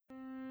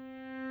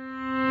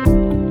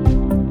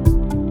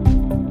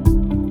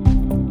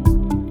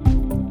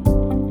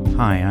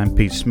Hi, I'm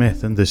Pete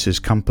Smith and this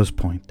is Compass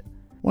Point.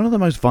 One of the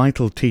most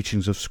vital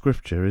teachings of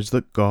Scripture is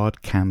that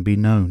God can be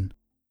known.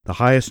 The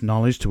highest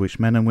knowledge to which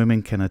men and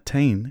women can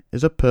attain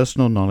is a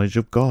personal knowledge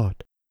of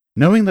God.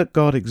 Knowing that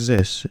God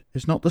exists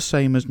is not the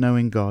same as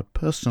knowing God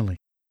personally,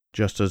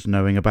 just as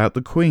knowing about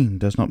the Queen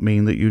does not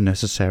mean that you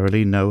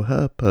necessarily know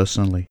her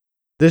personally.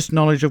 This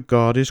knowledge of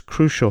God is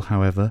crucial,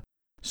 however,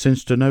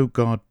 since to know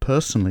God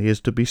personally is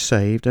to be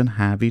saved and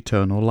have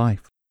eternal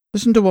life.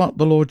 Listen to what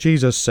the Lord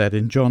Jesus said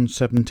in John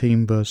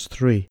 17 verse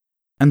 3.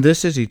 "And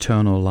this is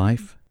eternal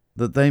life,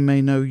 that they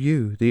may know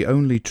you, the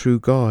only true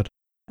God,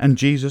 and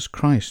Jesus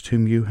Christ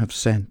whom you have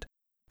sent."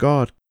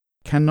 God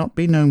cannot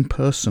be known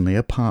personally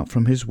apart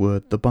from His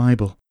Word, the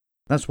Bible.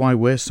 That's why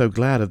we're so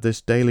glad of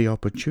this daily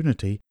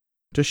opportunity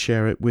to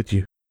share it with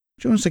you.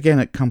 Join us again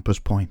at Compass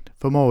Point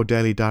for more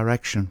daily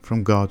direction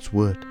from God's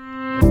Word.